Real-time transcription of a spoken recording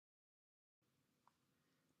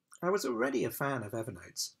I was already a fan of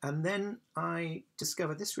Evernote, and then I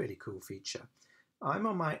discovered this really cool feature. I'm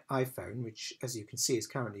on my iPhone, which as you can see is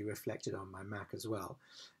currently reflected on my Mac as well.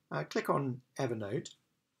 I click on Evernote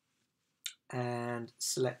and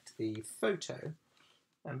select the photo,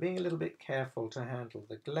 and being a little bit careful to handle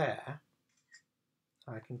the glare,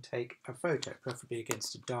 I can take a photo, preferably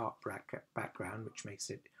against a dark background, which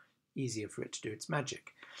makes it easier for it to do its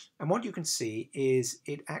magic. And what you can see is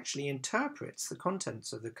it actually interprets the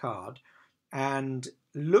contents of the card and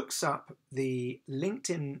looks up the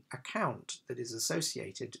LinkedIn account that is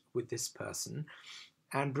associated with this person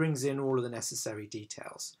and brings in all of the necessary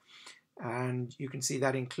details. And you can see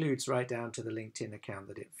that includes right down to the LinkedIn account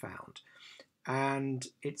that it found. And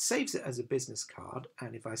it saves it as a business card,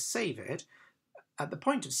 and if I save it, at the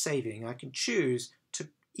point of saving, I can choose to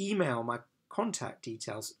email my contact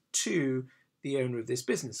details to the owner of this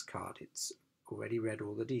business card. It's already read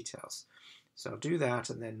all the details. So I'll do that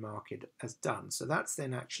and then mark it as done. So that's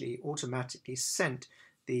then actually automatically sent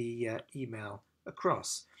the email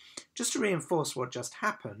across. Just to reinforce what just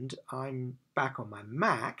happened, I'm back on my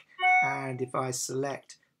Mac, and if I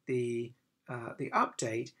select the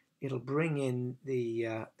update, it'll bring in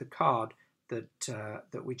the card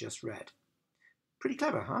that we just read. Pretty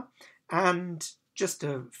clever, huh? And just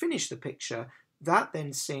to finish the picture, that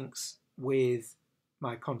then syncs with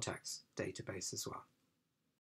my contacts database as well.